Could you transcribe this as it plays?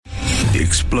the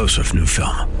explosive new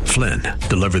film, Flynn,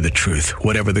 Deliver the Truth,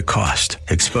 Whatever the Cost,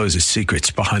 exposes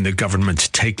secrets behind the government's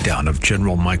takedown of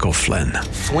General Michael Flynn.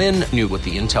 Flynn knew what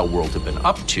the intel world had been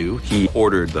up to. He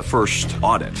ordered the first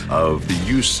audit of the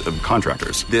use of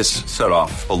contractors. This set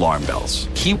off alarm bells.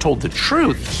 He told the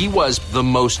truth. He was the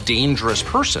most dangerous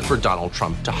person for Donald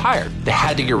Trump to hire. They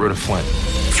had to get rid of Flynn.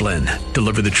 Flynn,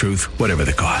 Deliver the Truth, Whatever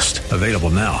the Cost. Available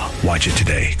now. Watch it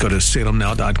today. Go to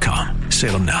salemnow.com.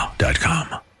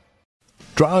 salemnow.com.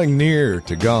 Drawing near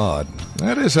to God,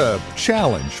 that is a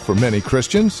challenge for many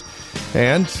Christians.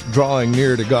 And drawing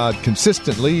near to God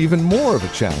consistently, even more of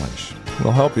a challenge.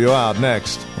 We'll help you out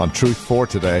next on Truth for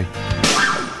Today.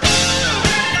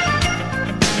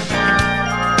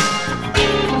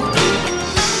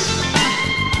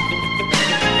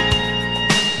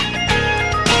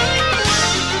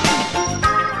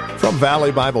 From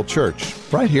Valley Bible Church,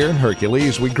 right here in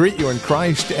Hercules, we greet you in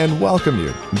Christ and welcome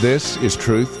you. This is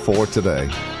Truth for Today.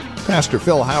 Pastor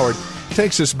Phil Howard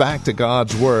takes us back to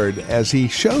God's Word as he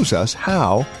shows us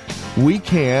how we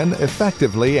can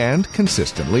effectively and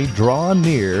consistently draw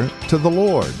near to the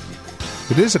Lord.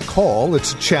 It is a call,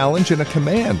 it's a challenge, and a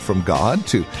command from God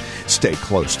to stay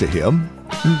close to Him.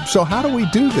 So how do we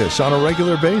do this on a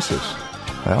regular basis?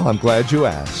 Well, I'm glad you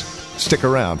asked. Stick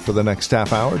around for the next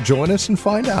half hour. Join us and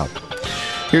find out.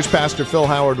 Here's Pastor Phil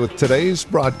Howard with today's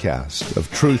broadcast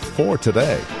of Truth for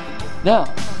Today.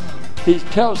 Now, he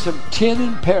tells them 10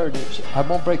 imperatives. I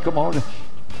won't break them all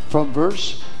from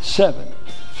verse 7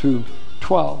 through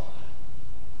 12.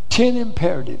 10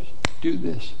 imperatives. Do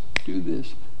this, do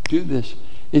this, do this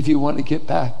if you want to get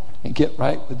back and get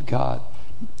right with God.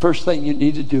 First thing you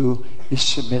need to do is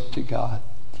submit to God.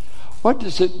 What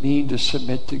does it mean to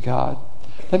submit to God?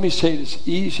 Let me say it as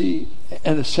easy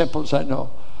and as simple as I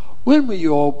know. When were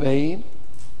you obeying?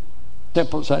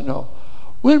 Simple as I know.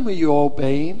 When were you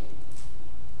obeying?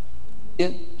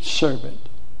 Servant.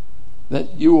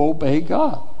 That you obey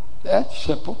God. That's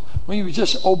simple. When you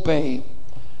just obeying.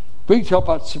 We can talk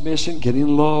about submission, getting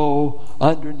low,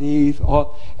 underneath.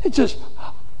 It's just,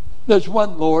 there's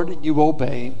one Lord and you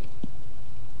obeying.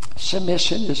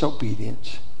 Submission is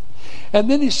obedience. And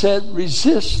then he said,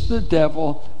 resist the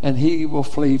devil and he will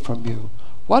flee from you.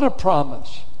 What a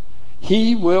promise.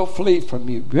 He will flee from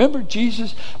you. Remember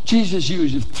Jesus? Jesus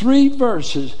used 3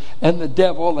 verses and the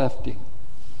devil left him.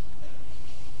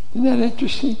 Isn't that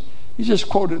interesting? He just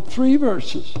quoted 3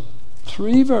 verses.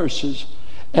 3 verses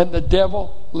and the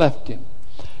devil left him.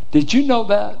 Did you know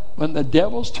that when the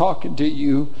devil's talking to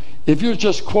you, if you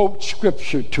just quote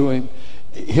scripture to him,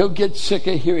 he'll get sick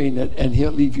of hearing it and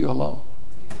he'll leave you alone?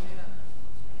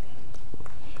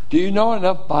 Do you know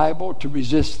enough Bible to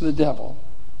resist the devil?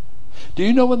 Do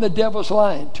you know when the devil's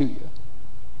lying to you?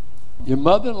 Your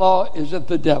mother-in-law isn't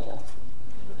the devil.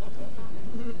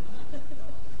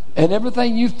 And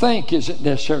everything you think isn't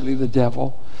necessarily the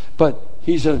devil. But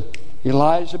he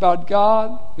lies about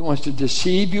God. He wants to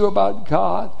deceive you about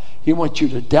God. He wants you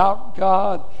to doubt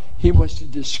God. He wants to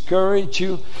discourage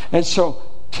you. And so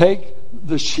take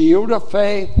the shield of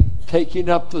faith, taking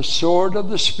up the sword of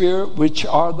the Spirit, which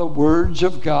are the words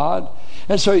of God.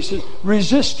 And so he says,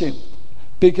 resist him.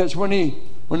 Because when he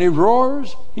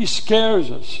roars, he scares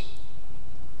us.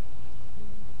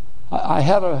 I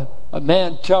had a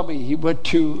man tell me he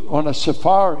went on a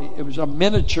safari. It was a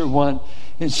miniature one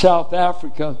in South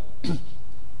Africa.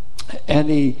 And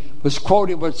he was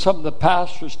quoting what some of the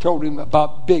pastors told him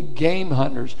about big game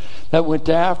hunters that went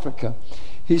to Africa.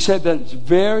 He said that it's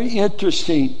very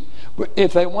interesting.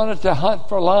 If they wanted to hunt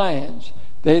for lions,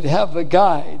 they'd have the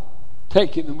guide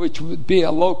taking them, which would be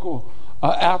a local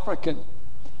African.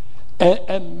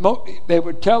 And they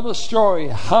would tell the story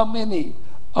how many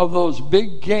of those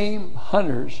big game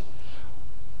hunters,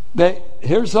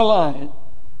 here's the lion,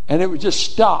 and it would just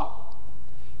stop.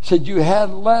 Said you had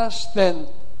less than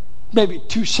maybe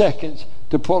 2 seconds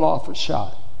to pull off a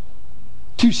shot.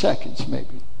 2 seconds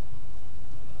maybe.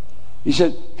 He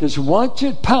said, because once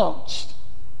it pounced,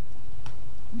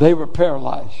 they were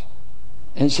paralyzed.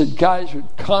 And he said guys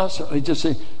would constantly just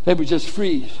say, they would just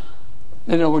freeze.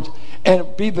 In other words, and it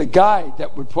would be the guide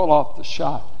that would pull off the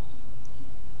shot.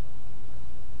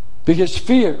 Because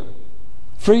fear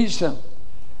frees them.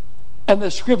 And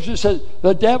the scripture says,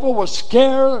 the devil will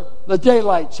scare the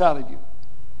daylights out of you.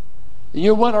 And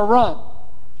you want to run.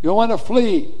 You want to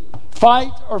flee.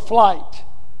 Fight or flight.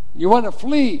 You want to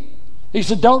flee. He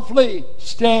said, don't flee.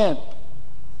 Stand.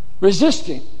 Resist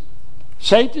him.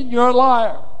 Satan, you're a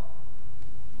liar.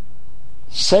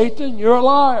 Satan, you're a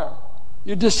liar.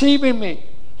 You're deceiving me.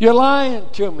 You're lying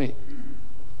to me.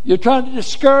 You're trying to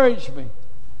discourage me.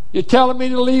 You're telling me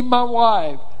to leave my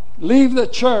wife, leave the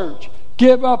church,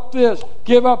 Give up this.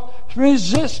 Give up.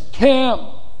 Resist him.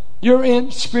 You're in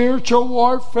spiritual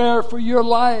warfare for your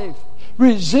life.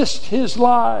 Resist his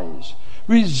lies.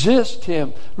 Resist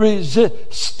him. Resist.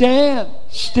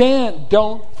 Stand.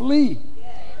 Don't flee.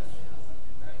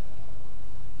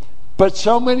 But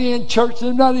so many in church,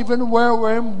 they're not even aware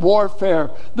we're in warfare.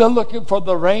 They're looking for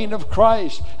the reign of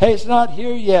Christ. Hey, it's not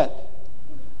here yet.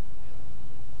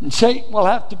 And Satan will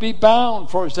have to be bound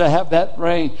for us to have that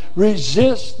reign.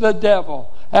 Resist the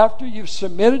devil. After you've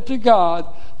submitted to God,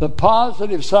 the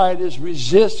positive side is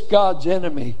resist God's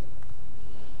enemy.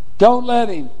 Don't let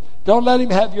him. Don't let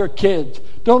him have your kids.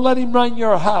 Don't let him run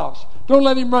your house. Don't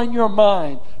let him run your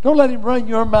mind. Don't let him run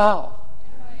your mouth.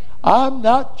 I'm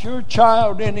not your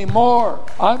child anymore.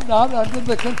 I'm not under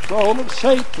the control of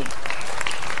Satan.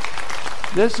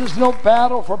 This is no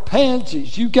battle for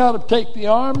pansies. You've got to take the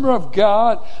armor of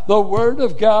God, the Word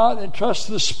of God, and trust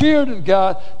the Spirit of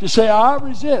God to say, I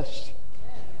resist.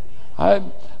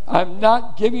 I'm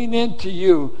not giving in to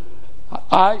you.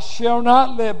 I shall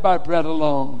not live by bread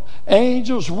alone.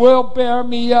 Angels will bear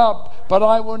me up, but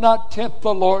I will not tempt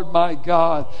the Lord my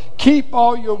God. Keep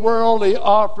all your worldly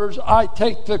offers. I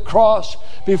take the cross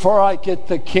before I get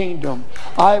the kingdom.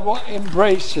 I will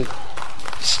embrace it.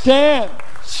 Stand,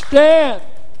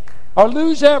 or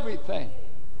lose everything.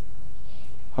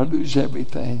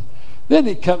 Then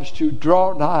he comes to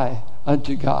draw nigh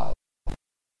unto God.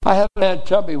 I had a man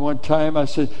tell me one time, I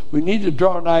said, we need to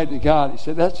draw nigh to God. He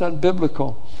said, that's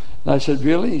unbiblical. And I said,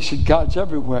 really? He said, God's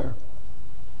everywhere.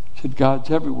 I said,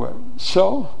 God's everywhere.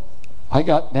 So I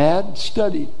got mad and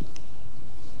studied.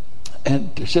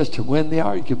 And just to win the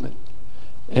argument.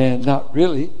 And not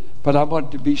really, but I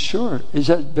wanted to be sure. Is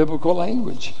that biblical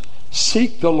language?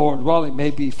 Seek the Lord while he may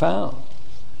be found.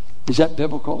 Is that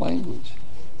biblical language?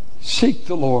 Seek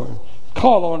the Lord.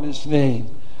 Call on his name.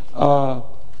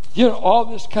 All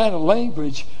this kind of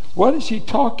language. What is he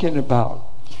talking about?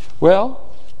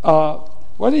 Well,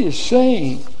 what he is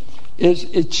saying is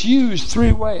it's used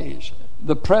three ways.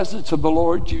 The presence of the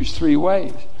Lord used three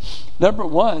ways. Number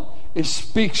one, it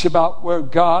speaks about where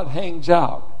God hangs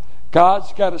out.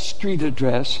 God's got a street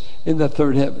address in the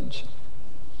third heavens.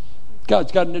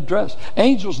 God's got an address.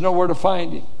 Angels know where to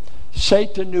find him.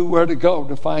 Satan knew where to go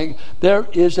to find him. There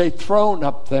is a throne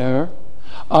up there.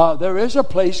 There is a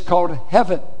place called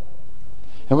heaven.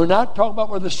 And we're not talking about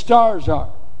where the stars are.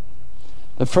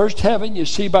 The first heaven you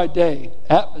see by day,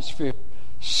 atmosphere.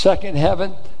 Second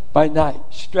heaven by night,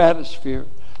 stratosphere.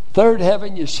 Third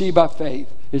heaven you see by faith.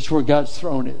 It's where God's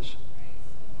throne is.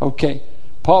 Okay.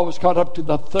 Paul was caught up to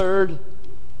the third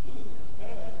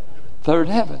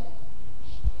heaven.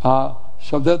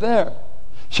 So they're there.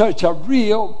 So it's a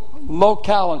real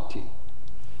locality.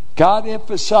 God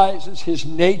emphasizes his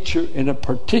nature in a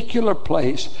particular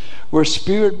place where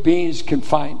spirit beings can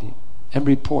find him and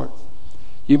report.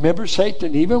 You remember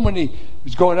Satan, even when he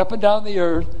was going up and down the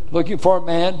earth looking for a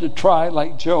man to try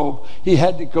like Job, he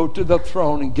had to go to the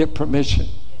throne and get permission.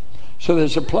 So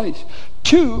there's a place.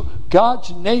 Two,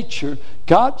 God's nature.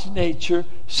 God's nature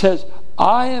says,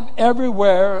 I am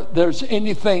everywhere there's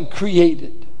anything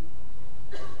created.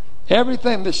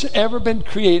 Everything that's ever been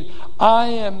created, I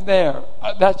am there.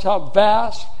 That's how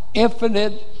vast,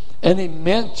 infinite, and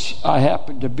immense I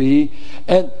happen to be.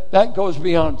 And that goes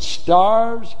beyond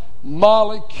stars,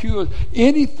 molecules,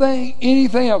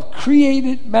 anything of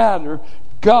created matter,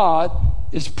 God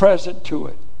is present to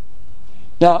it.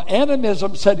 Now,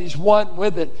 animism said he's one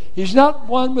with it. He's not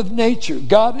one with nature.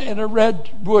 God and a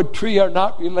redwood tree are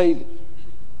not related.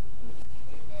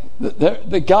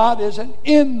 The God isn't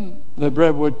in the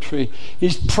redwood tree.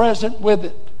 He's present with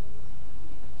it.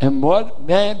 And what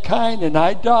mankind and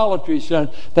idolatry has done,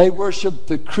 they worship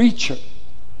the creature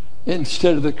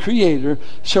instead of the creator.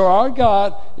 So our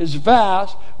God is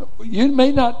vast. You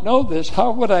may not know this. How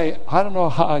would I don't know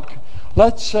how.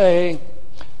 Let's say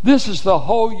this is the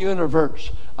whole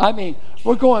universe. I mean,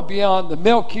 we're going beyond the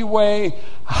Milky Way,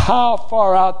 how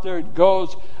far out there it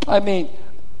goes. I mean,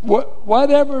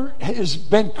 whatever has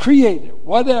been created,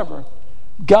 whatever,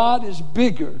 God is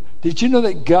bigger. Did you know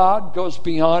that God goes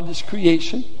beyond his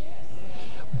creation?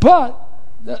 But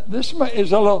this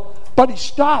is a little, but he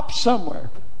stops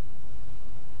somewhere.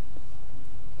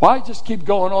 Why just keep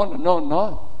going on and on and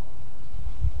on?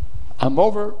 I'm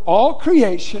over all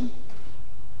creation,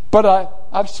 but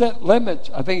I've set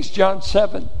limits. I think it's John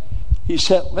 7. He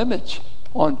set limits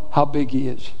on how big he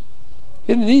is.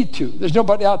 He didn't need to. There's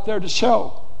nobody out there to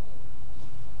show.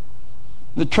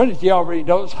 The Trinity already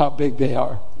knows how big they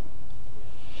are.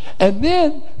 And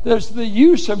then there's the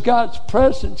use of God's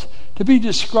presence to be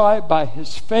described by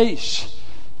his face,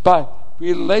 by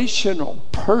relational,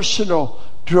 personal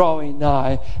drawing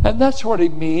nigh. And that's what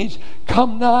it means.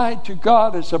 Come nigh to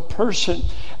God as a person,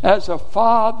 as a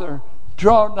father.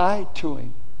 Draw nigh to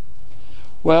him.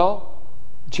 Well,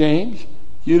 James,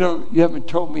 you haven't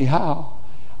told me how.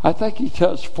 I think he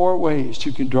tells 4 ways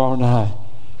you can draw nigh.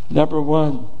 Number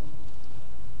 1,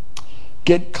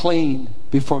 get clean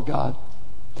before God.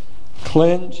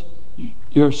 Cleanse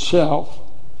yourself,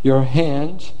 your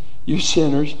hands, you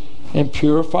sinners, and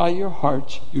purify your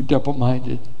hearts, you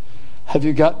double-minded. Have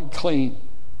you gotten clean?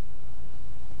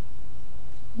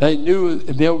 They knew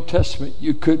in the Old Testament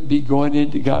you couldn't be going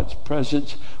into God's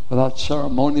presence without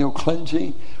ceremonial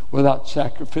cleansing, without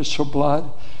sacrificial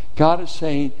blood. God is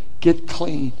saying, get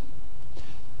clean.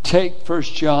 Take 1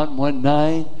 John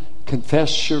 1:9,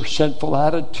 confess your sinful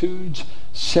attitudes,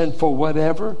 sinful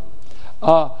whatever.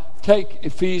 Take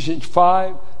Ephesians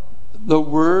 5, the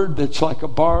word that's like a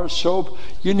bar of soap.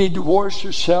 You need to wash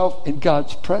yourself in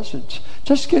God's presence.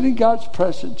 Just get in God's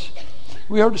presence.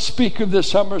 We heard a speaker this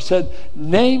summer said,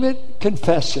 name it,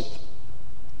 confess it.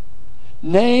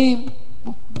 Name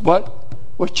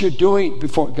what you're doing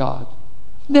before God.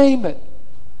 Name it.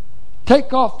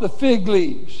 Take off the fig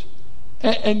leaves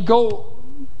and go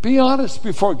be honest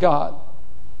before God.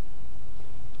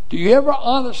 Do you ever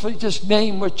honestly just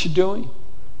name what you're doing?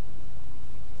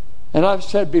 And I've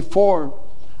said before,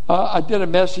 I did a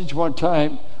message one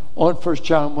time on 1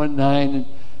 John 1:9 and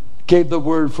gave the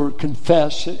word for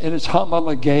confess, and it's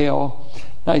homologeo,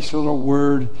 nice little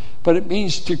word, but it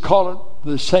means to call it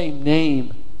the same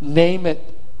name. Name it.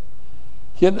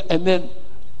 And then,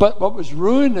 but what was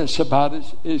ruinous about it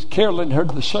is Carolyn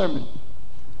heard the sermon.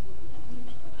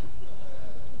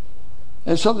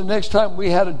 And so the next time we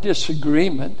had a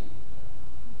disagreement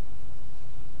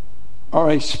or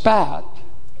a spat,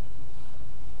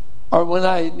 or when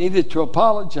I needed to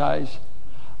apologize,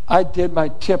 I did my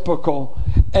typical,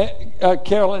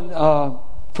 Carolyn,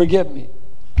 forgive me.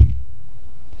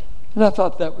 And I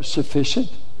thought that was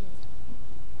sufficient.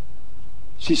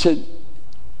 She said,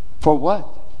 for what?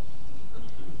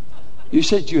 You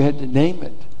said you had to name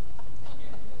it.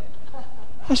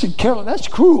 I said, Carolyn, that's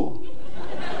cruel.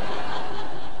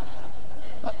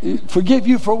 Forgive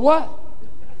you for what?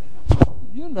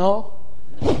 You know.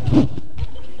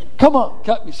 Come on,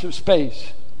 cut me some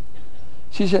space.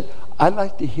 She said, I'd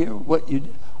like to hear what you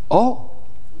did. Oh.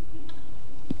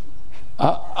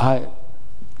 I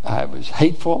was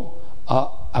hateful.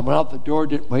 I went out the door,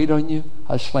 didn't wait on you.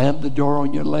 I slammed the door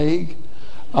on your leg.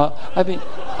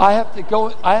 I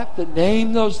have to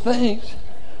name those things.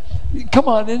 Come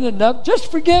on, isn't enough? Just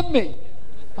forgive me.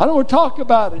 I don't want to talk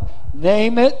about it.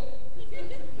 Name it.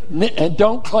 And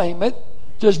don't claim it.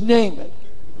 Just name it.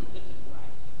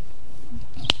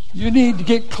 You need to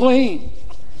get clean.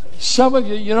 Some of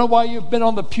you know why you've been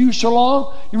on the pew so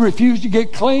long? You refuse to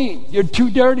get clean. You're too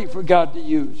dirty for God to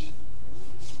use.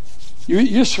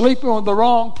 You're sleeping with the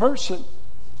wrong person.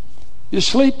 You're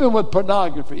sleeping with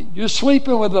pornography. You're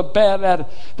sleeping with a bad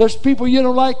attitude. There's people you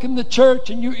don't like in the church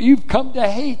and you've come to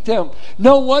hate them.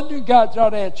 No wonder God's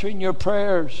not answering your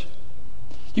prayers.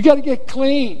 You got to get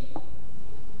clean.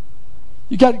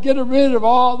 You got to get rid of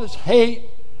all this hate,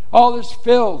 all this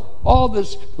filth, all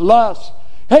this lust.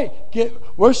 Hey,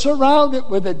 we're surrounded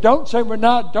with it. Don't say we're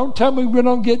not. Don't tell me we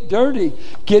don't get dirty.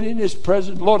 Get in His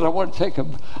presence. Lord, I want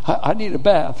to I need a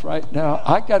bath right now.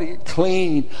 I got to get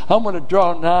clean. I want to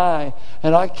draw nigh.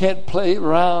 And I can't play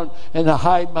around and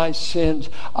hide my sins.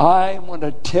 I want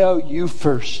to tell you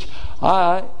first.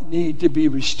 I need to be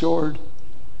restored.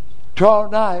 Draw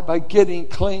nigh by getting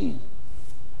clean.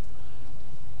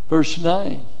 Verse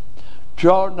 9.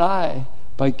 Draw nigh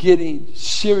by getting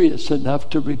serious enough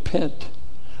to repent.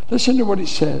 Listen to what he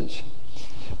says.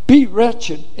 Be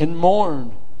wretched and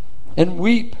mourn and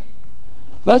weep.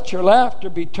 Let your laughter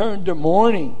be turned to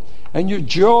mourning and your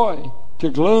joy to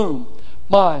gloom.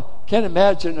 Can't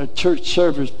imagine a church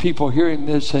service, people hearing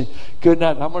this saying, good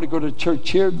night, I'm going to go to church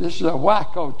here. This is a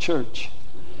wacko church.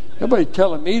 Nobody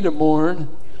telling me to mourn.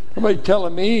 Nobody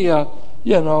telling me,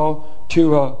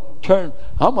 to turn.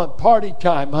 I'm on party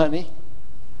time, honey.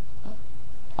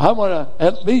 I want to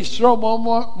at least throw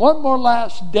one more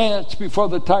last dance before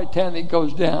the Titanic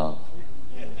goes down.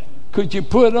 Could you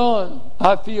put on,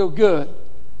 I feel good?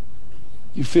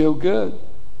 You feel good.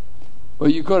 Well,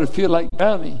 you're going to feel like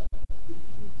drowning.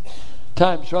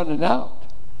 Time's running out.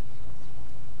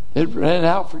 It ran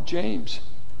out for James.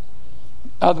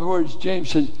 In other words,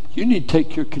 James says, you need to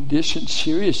take your condition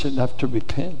serious enough to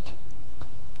repent.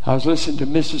 I was listening to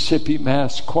Mississippi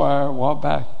Mass Choir a while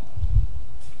back.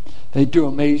 They do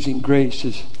Amazing Grace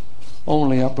as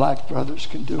only our black brothers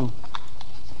can do.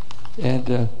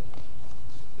 And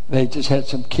they just had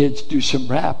some kids do some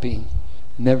rapping.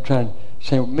 And they were trying to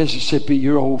saying, well, Mississippi,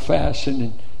 you're old-fashioned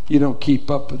and you don't keep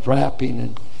up with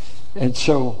rapping. And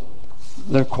so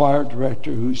their choir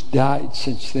director, who's died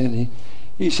since then,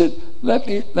 he said, let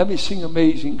me sing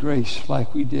Amazing Grace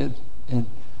like we did. And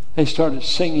they started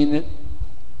singing it.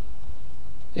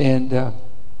 And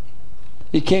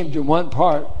he came to one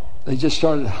part. They just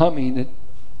started humming it.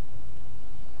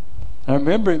 I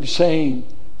remember him saying,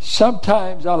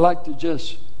 sometimes I like to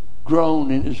just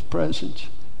groan in his presence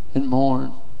and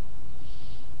mourn.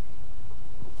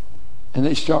 And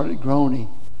they started groaning,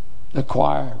 the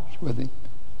choir was with him.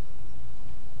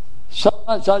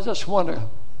 Sometimes I just want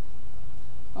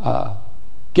to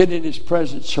get in his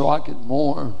presence so I can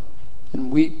mourn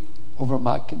and weep over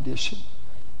my condition.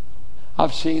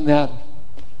 I've seen that.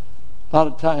 A lot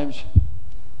of times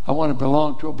I want to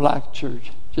belong to a black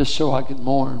church just so I can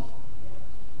mourn,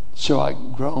 so I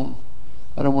can groan.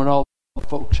 I don't want all the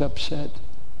folks upset.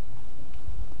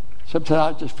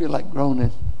 Sometimes I just feel like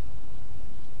groaning.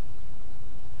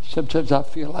 Sometimes I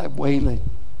feel like wailing.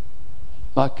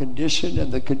 My condition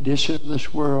and the condition of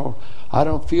this world, I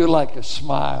don't feel like a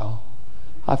smile.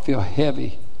 I feel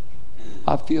heavy.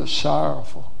 I feel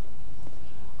sorrowful.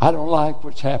 I don't like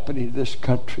what's happening to this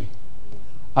country.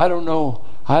 I don't know.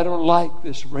 I don't like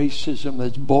this racism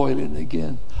that's boiling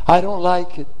again. I don't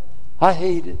like it. I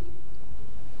hate it.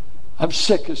 I'm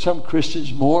sick of some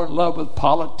Christians more in love with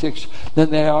politics than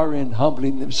they are in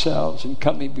humbling themselves and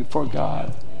coming before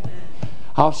God.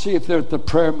 I'll see if they're at the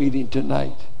prayer meeting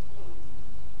tonight.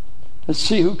 Let's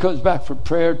see who comes back for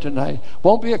prayer tonight.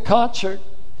 Won't be a concert.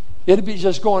 It'll be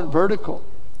just going vertical.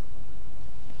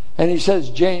 And he says,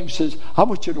 James says, I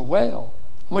want you to wail.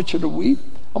 I want you to weep.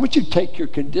 I want you to take your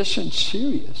condition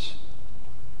serious.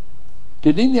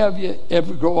 Did any of you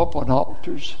ever grow up on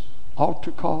altars?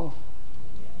 Altar call?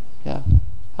 Yeah.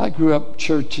 I grew up in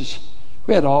churches.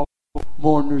 We had all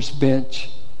mourner's bench.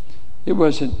 It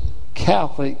wasn't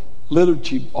Catholic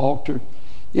liturgy altar.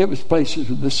 It was places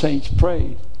where the saints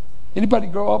prayed. Anybody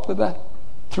grow up with that?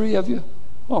 3 of you?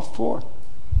 Oh, 4.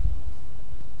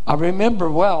 I remember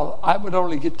well, I would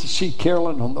only get to see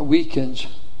Carolyn on the weekends.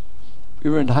 We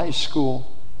were in high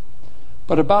school.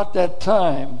 But about that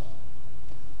time,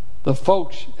 the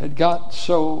folks had got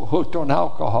so hooked on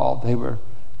alcohol, they were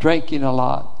drinking a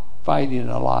lot, fighting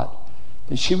a lot.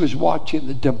 And she was watching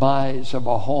the demise of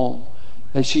a home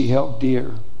that she held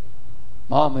dear.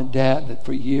 Mom and Dad, that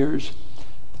for years,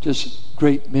 just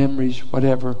great memories,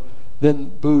 whatever. Then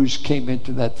booze came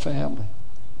into that family.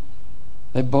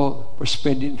 They both were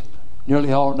spending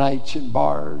nearly all nights in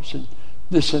bars and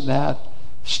this and that.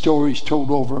 Stories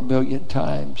told over 1 million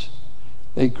times.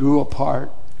 They grew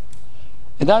apart.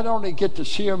 And I'd only get to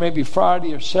see her maybe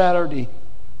Friday or Saturday.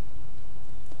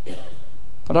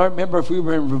 But I remember if we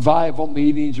were in revival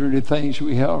meetings or the things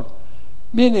we held,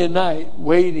 many a night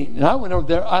waiting. And I went over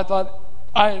there, I thought,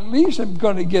 I at least am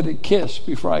going to get a kiss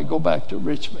before I go back to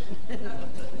Richmond.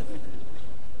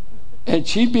 And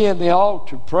she'd be in the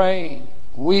altar praying,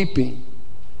 weeping,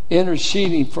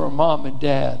 interceding for her mom and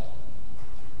dad.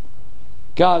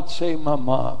 God, save my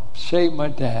mom, save my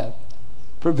dad,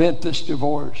 prevent this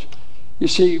divorce. You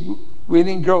see, we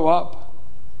didn't grow up.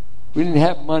 We didn't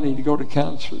have money to go to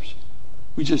counselors.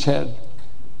 We just had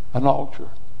an altar.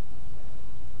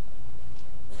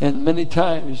 And many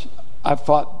times I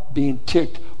thought, being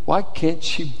ticked, why can't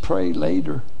she pray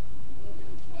later?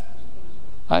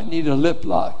 I need a lip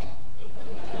lock.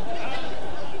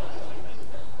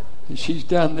 And she's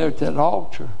down there at that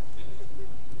altar.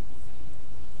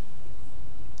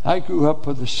 I grew up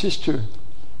with a sister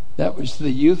that was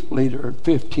the youth leader at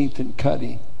 15th and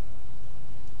Cutting.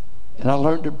 And I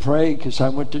learned to pray because I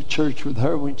went to church with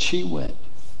her when she went.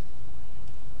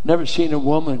 Never seen a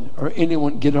woman or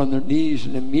anyone get on their knees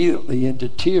and immediately into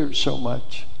tears so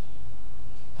much.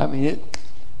 I mean,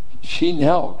 she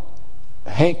knelt,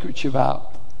 handkerchief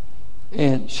out,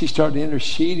 and she started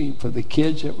interceding for the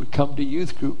kids that would come to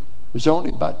youth group. There was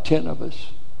only about 10 of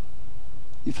us.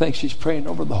 You think she's praying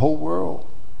over the whole world,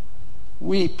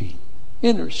 weeping,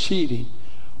 interceding.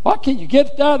 Why can't you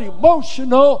get that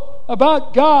emotional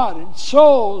about God and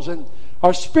souls and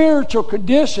our spiritual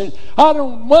condition? I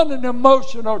don't want an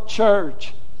emotional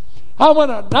church. I want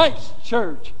a nice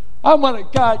church. I want a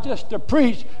guy just to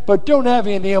preach, but don't have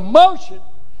any emotion.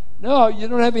 No, you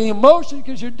don't have any emotion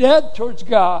because you're dead towards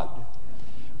God.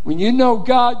 When you know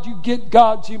God, you get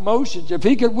God's emotions. If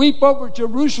He could weep over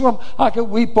Jerusalem, I could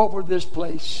weep over this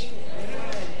place.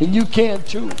 And you can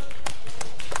too.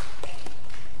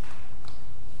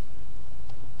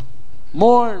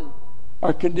 Mourn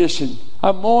our condition.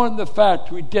 I mourn the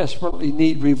fact we desperately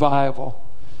need revival.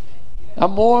 I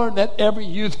mourn that every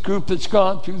youth group that's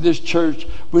gone through this church,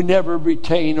 we never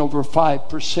retain over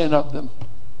 5% of them.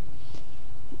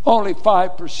 Only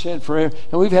 5% for every.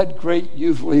 And we've had great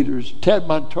youth leaders. Ted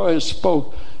Montoya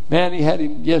spoke. Manny had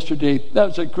him yesterday. That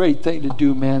was a great thing to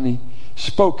do, Manny.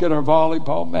 Spoke at our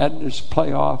Volleyball Madness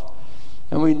playoff.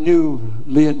 And we knew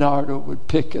Leonardo would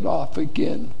pick it off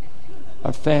again.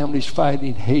 Our family's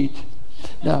fighting hate.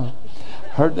 Now,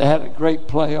 heard they had a great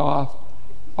playoff.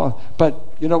 But,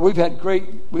 you know, we've had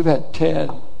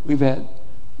Ted, we've had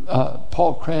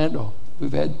Paul Crandall,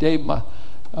 we've had Dave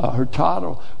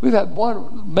Hurtado. We've had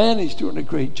one, Manny's doing a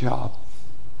great job.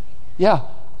 Yeah,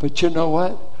 but you know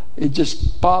what? It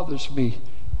just bothers me.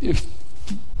 If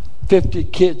 50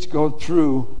 kids go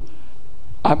through,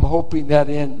 I'm hoping that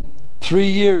in 3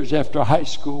 years after high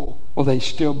school, will they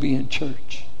still be in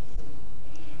church?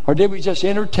 Or did we just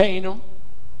entertain them,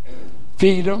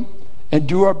 feed them, and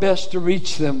do our best to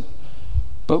reach them?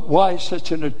 But why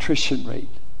such an attrition rate?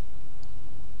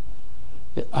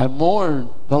 I mourn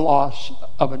the loss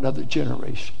of another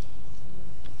generation.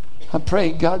 I'm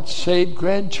praying God save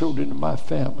grandchildren in my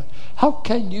family. How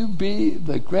can you be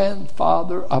the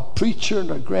grandfather, a preacher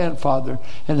and a grandfather,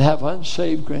 and have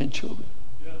unsaved grandchildren?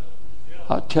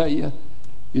 I'll tell you,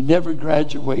 you never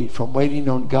graduate from waiting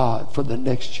on God for the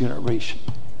next generation.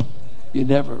 You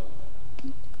never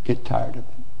get tired of it.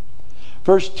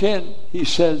 Verse 10, he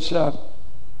says,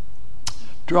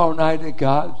 draw nigh to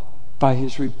God by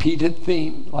his repeated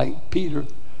theme, like Peter,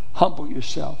 humble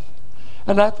yourself.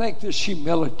 And I think this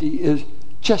humility is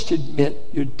just admit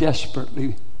you're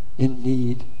desperately in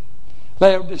need.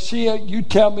 Laodicea, you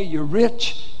tell me you're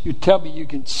rich, you tell me you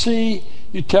can see,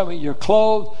 you tell me you're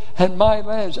clothed, and my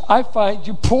lands, I find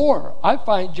you poor, I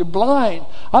find you blind.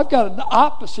 I've got an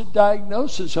opposite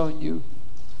diagnosis on you.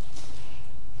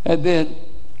 And then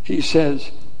he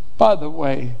says, by the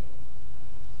way,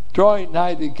 drawing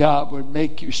nigh to God would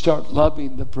make you start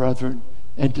loving the brethren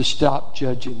and to stop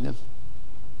judging them.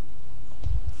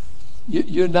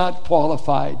 You're not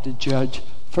qualified to judge.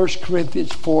 1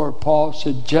 Corinthians 4, Paul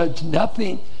said, judge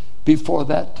nothing before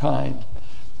that time.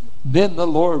 Then the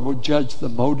Lord will judge the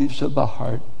motives of the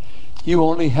heart. You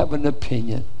only have an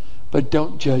opinion, but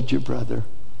don't judge your brother.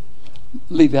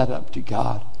 Leave that up to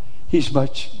God. He's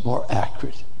much more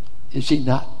accurate. Is he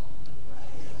not?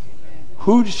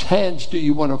 Whose hands do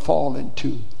you want to fall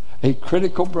into? A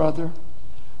critical brother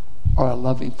or a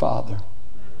loving father?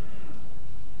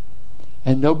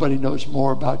 And nobody knows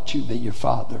more about you than your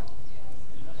father.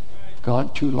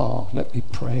 Gone too long. Let me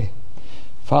pray.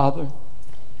 Father,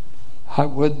 I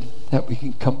would that we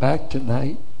can come back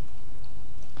tonight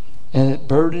and that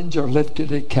burdens are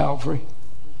lifted at Calvary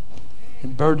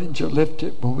and burdens are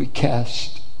lifted when we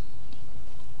cast.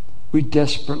 We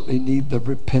desperately need the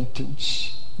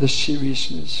repentance, the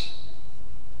seriousness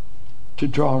to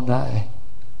draw nigh.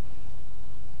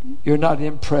 You're not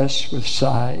impressed with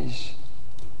size.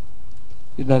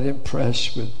 You're not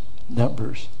impressed with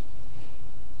numbers.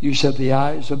 You said the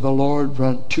eyes of the Lord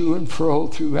run to and fro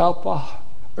throughout the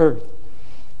earth,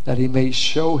 that he may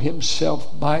show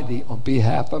himself mighty on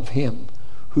behalf of him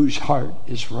whose heart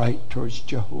is right towards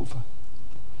Jehovah.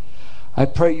 I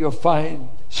pray you'll find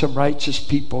some righteous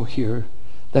people here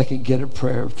that can get a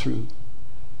prayer through.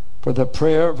 For the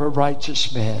prayer of a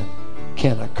righteous man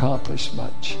can accomplish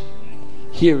much.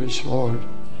 Hear us, Lord,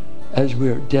 as we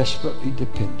are desperately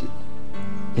dependent.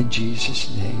 In Jesus'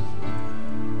 name,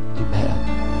 amen.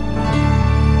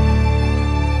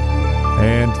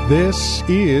 And this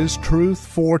is Truth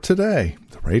for Today,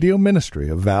 the radio ministry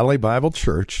of Valley Bible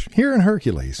Church here in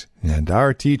Hercules, and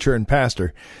our teacher and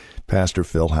pastor, Pastor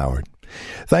Phil Howard.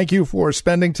 Thank you for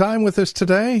spending time with us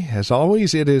today. As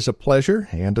always, it is a pleasure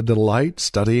and a delight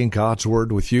studying God's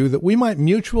Word with you, that we might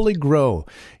mutually grow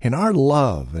in our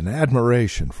love and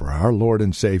admiration for our Lord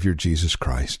and Savior Jesus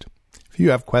Christ. If you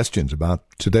have questions about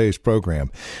today's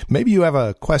program, maybe you have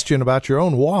a question about your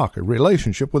own walk or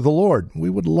relationship with the Lord, we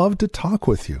would love to talk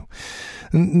with you.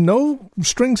 No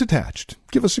strings attached.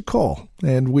 Give us a call,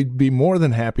 and we'd be more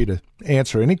than happy to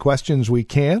answer any questions we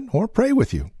can or pray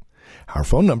with you. Our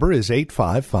phone number is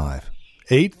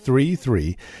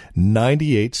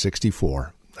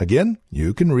 855-833-9864. Again,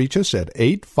 you can reach us at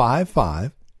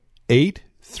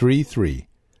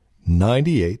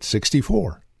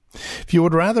 855-833-9864. If you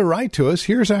would rather write to us,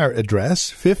 here's our address,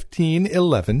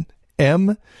 1511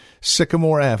 M.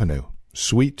 Sycamore Avenue,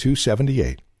 Suite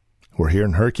 278. We're here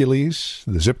in Hercules,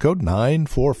 the zip code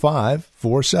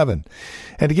 94547.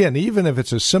 And again, even if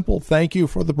it's a simple thank you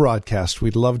for the broadcast,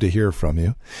 we'd love to hear from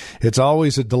you. It's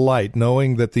always a delight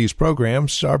knowing that these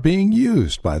programs are being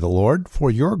used by the Lord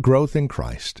for your growth in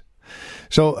Christ.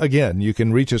 So again, you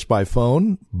can reach us by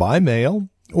phone, by mail,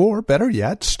 or better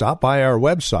yet, stop by our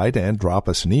website and drop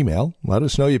us an email. Let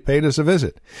us know you paid us a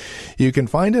visit. You can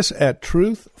find us at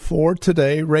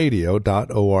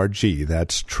truthfortodayradio.org.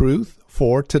 That's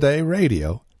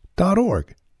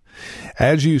truthfortodayradio.org.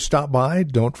 As you stop by,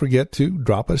 don't forget to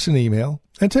drop us an email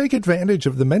and take advantage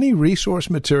of the many resource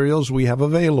materials we have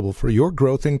available for your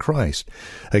growth in Christ.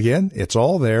 Again, it's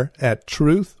all there at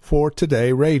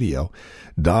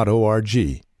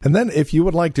truthfortodayradio.org. And then if you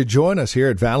would like to join us here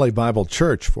at Valley Bible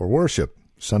Church for worship,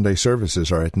 Sunday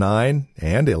services are at 9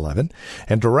 and 11,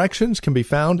 and directions can be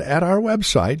found at our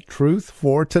website,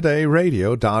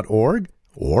 truthfortodayradio.org,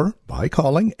 or by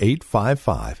calling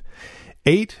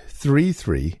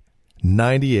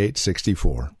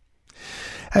 855-833-9864.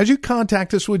 As you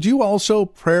contact us, would you also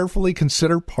prayerfully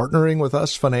consider partnering with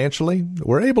us financially?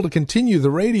 We're able to continue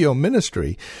the radio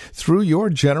ministry through your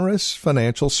generous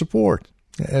financial support.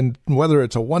 And whether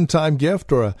it's a one-time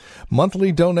gift or a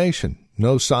monthly donation,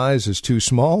 no size is too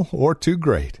small or too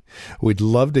great. We'd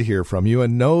love to hear from you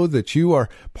and know that you are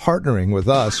partnering with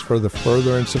us for the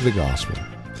furtherance of the gospel.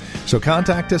 So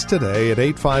contact us today at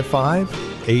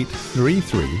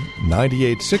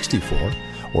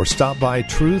 855-833-9864 or stop by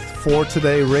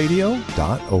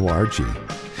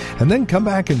truthfortodayradio.org. And then come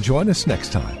back and join us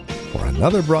next time for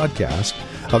another broadcast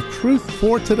of Truth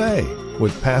for Today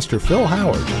with Pastor Phil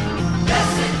Howard.